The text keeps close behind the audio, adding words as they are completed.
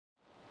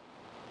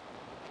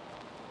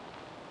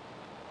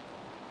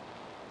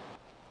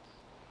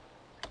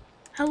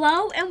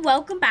Hello and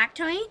welcome back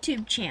to our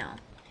YouTube channel.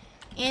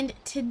 And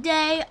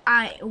today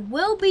I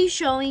will be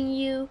showing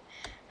you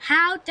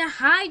how to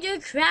hide your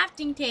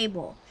crafting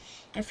table.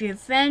 If your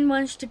friend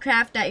wants to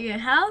craft at your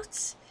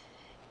house,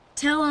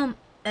 tell them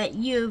that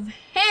you've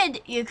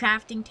hid your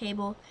crafting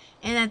table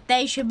and that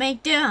they should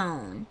make their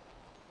own.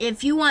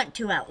 If you want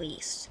to, at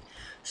least.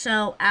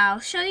 So I'll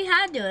show you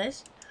how to do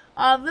this.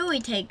 All it really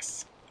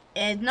takes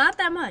is not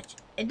that much.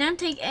 It doesn't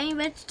take any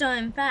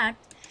redstone, in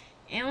fact.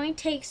 It only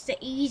takes the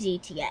easy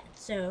to get.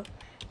 So,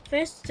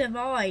 first of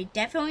all, I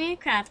definitely need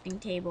a crafting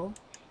table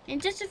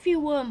and just a few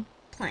wooden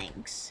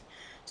planks.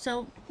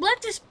 So,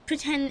 let's just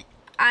pretend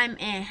I'm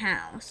in a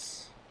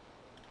house.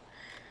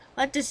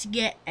 Let's just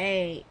get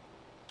a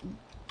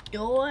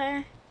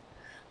door.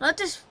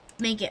 Let's just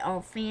make it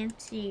all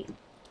fancy.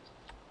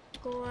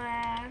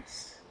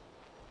 Glass.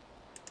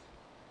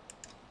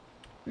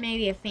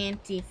 Maybe a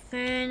fancy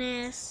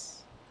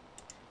furnace.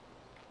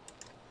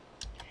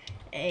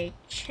 A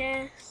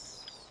chest.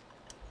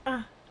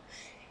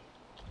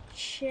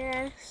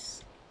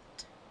 Chest,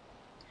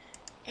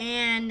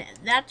 and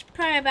that's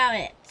probably about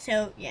it.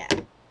 So yeah,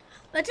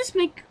 let's just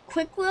make a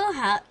quick little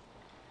hut.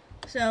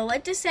 So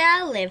let's just say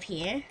I live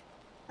here.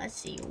 Let's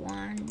see,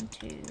 1,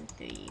 2,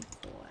 3,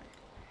 4.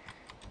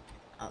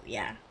 Oh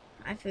yeah,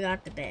 I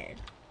forgot the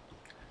bed.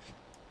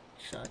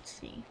 So let's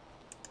see,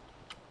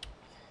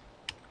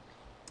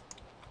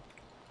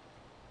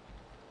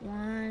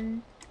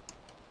 1,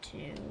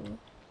 2,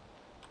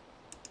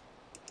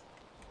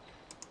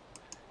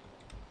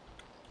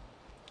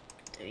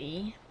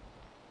 3,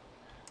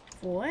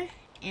 4,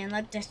 and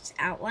let's just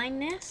outline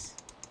this.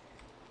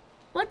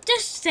 Let's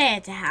just say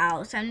it's a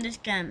house. I'm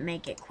just gonna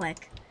make it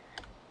quick.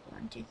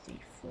 1, 2, 3,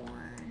 4. 1,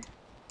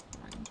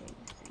 2,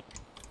 3,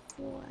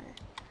 4. 1,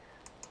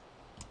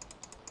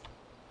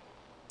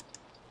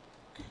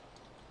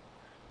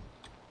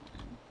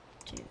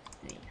 2,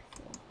 3,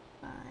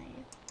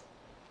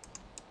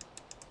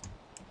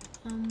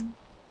 4,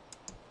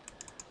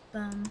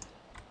 5.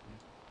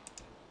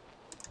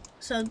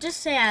 So just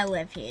say I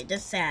live here.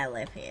 Just say I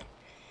live here.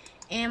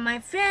 And my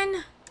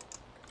friend,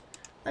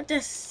 let's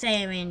just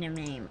say a random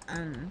name.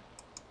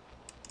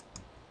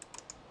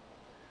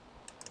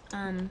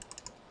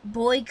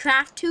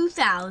 Boycraft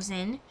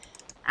 2000.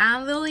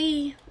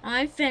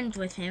 I'm friends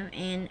with him,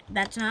 and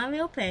that's not a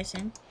real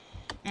person.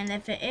 And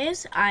if it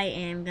is, I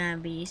am gonna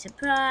be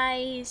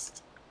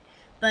surprised.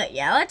 But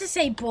yeah, let's just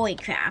say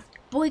Boycraft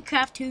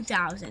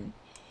 2000.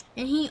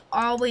 And he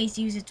always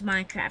uses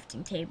my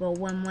crafting table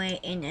when we're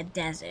in a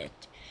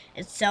desert.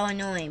 It's so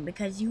annoying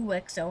because you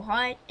work so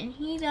hard and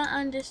he don't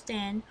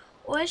understand,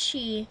 or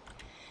she,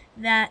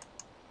 that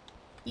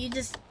you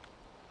just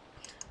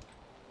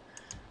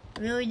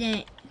really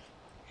didn't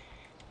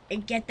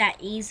get that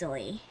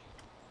easily.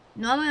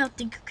 Normally I don't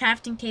think a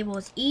crafting table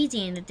is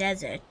easy in the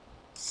desert.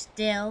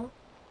 Still,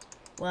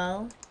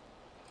 well,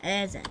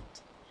 it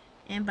isn't.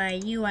 And by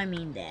you I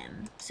mean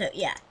them. So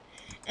yeah.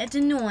 It's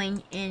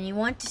annoying, and you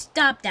want to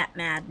stop that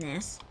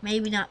madness.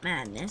 Maybe not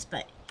madness,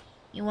 but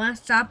you want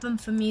to stop them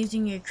from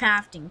using your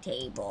crafting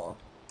table.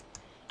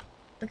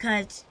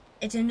 Because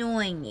it's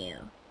annoying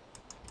you.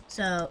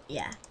 So,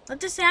 yeah.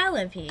 Let's just say I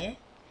live here.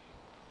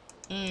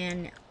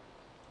 And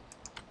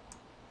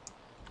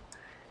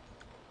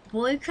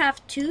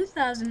Boycraft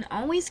 2000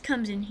 always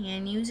comes in here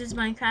and uses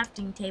my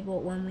crafting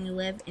table when we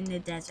live in the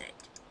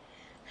desert.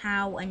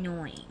 How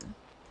annoying.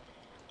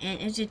 And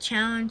it's a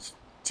challenge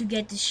to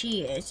get the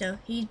shears, so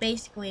he's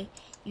basically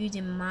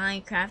using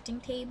my crafting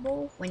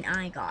table when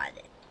I got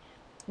it.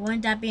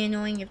 Wouldn't that be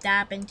annoying if that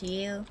happened to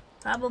you?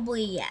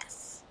 Probably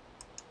yes.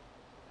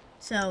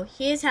 So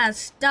here's how to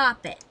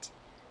stop it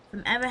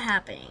from ever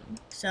happening.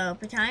 So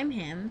pretend I'm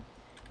him.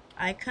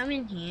 I come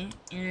in here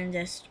and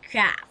just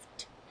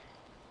craft.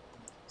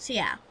 So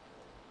yeah,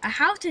 a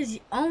house is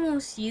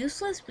almost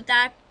useless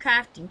without a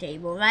crafting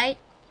table, right?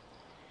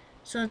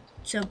 So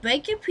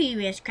break your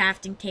previous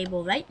crafting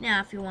table right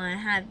now if you want to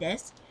have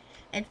this.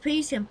 It's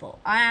pretty simple.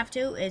 All I have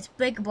to is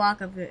break a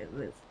block of the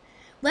roof.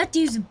 Let's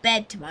use a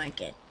bed to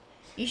mark it.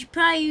 You should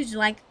probably use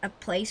like a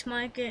place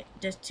marker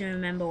just to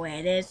remember where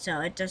it is, so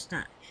it does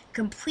not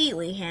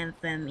completely hidden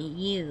from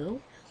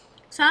you.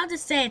 So I'll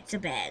just say it's a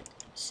bed.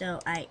 So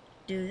I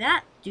do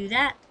that,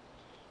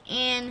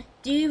 and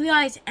do you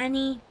realize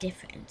any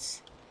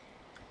difference?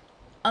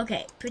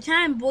 Okay,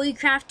 pretend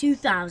Boycraft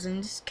 2000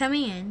 is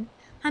coming in.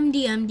 And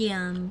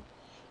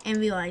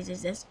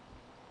realizes this,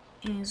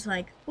 and he's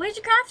like, where's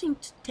your crafting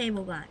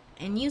table gone?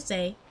 And you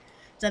say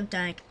something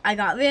like, I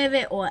got rid of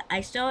it, or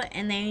I stole it,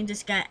 and then you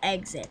just gotta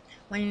exit,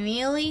 when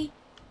really,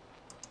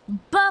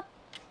 but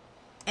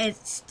it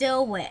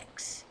still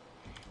works.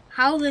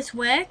 How this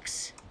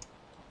works?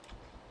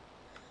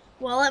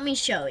 Well, let me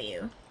show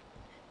you.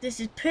 This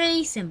is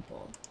pretty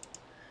simple.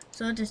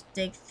 So I'll just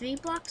dig 3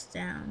 blocks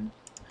down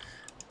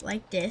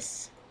like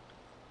this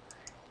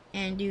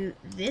and do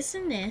this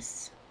and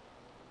this.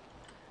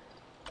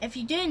 If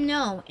you didn't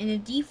know, in the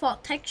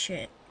default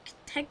texture,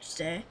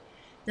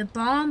 the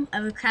bottom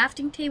of a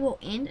crafting table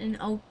and an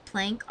oak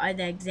plank are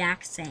the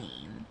exact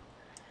same.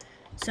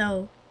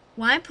 So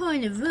when I put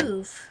in the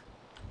roof,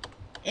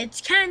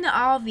 It's kind of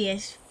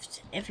obvious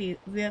if you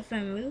view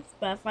from roof,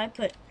 but if I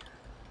put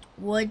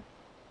wood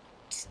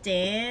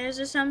stairs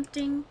or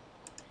something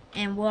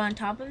and wood on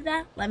top of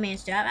that, let me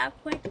install that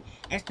quick.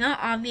 It's not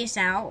obvious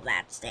at all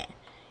that's there.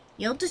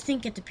 You'll just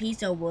think it's a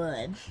piece of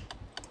wood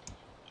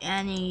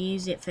and you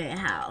use it for your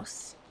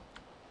house.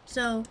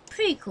 So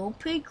pretty cool,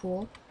 pretty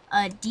cool.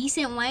 A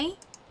decent way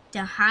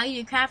to hide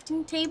your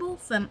crafting table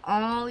from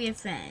all your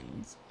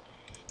friends.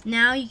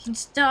 Now you can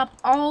stop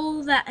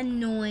all that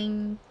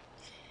annoying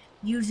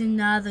using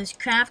others'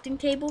 crafting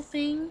table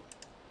thing.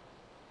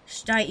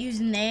 Start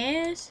using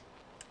theirs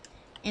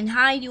and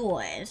hide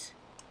yours.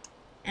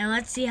 And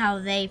let's see how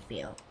they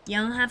feel. You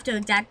don't have to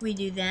exactly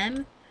do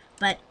them,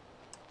 but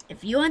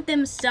if you want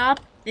them to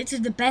stop, this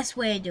is the best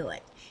way to do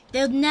it.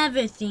 They'll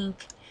never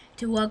think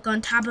to work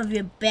on top of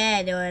your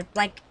bed or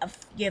like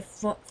your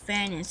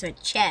furnace or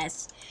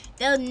chest.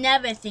 They'll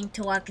never think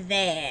to work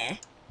there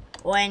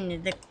or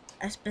in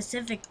a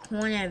specific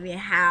corner of your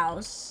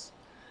house.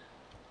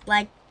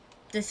 Like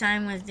the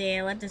sign was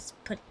there. Let's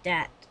just put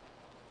that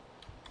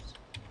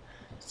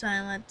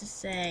sign. Let's just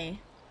say,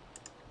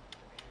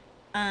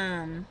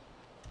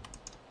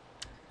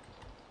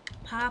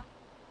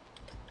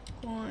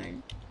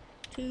 Popcorn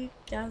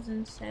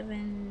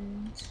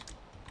 2007's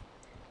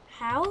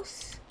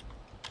house.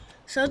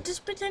 So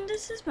just pretend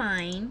this is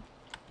mine.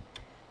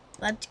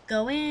 Let's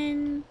go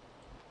in.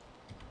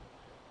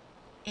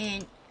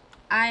 And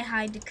I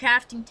hide the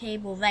crafting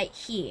table right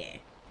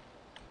here.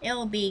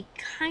 It'll be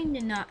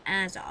kinda not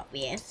as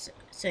obvious.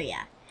 So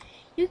yeah.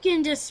 You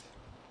can just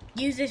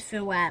use this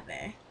for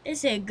whatever. This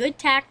is a good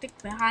tactic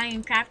for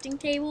hiding crafting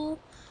table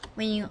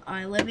when you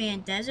are living in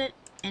a desert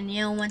and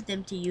you don't want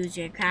them to use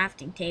your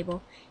crafting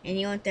table and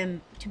you want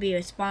them to be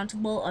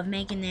responsible of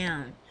making their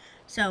own.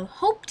 So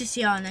hope to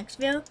see y'all next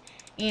video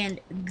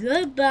and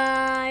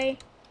goodbye.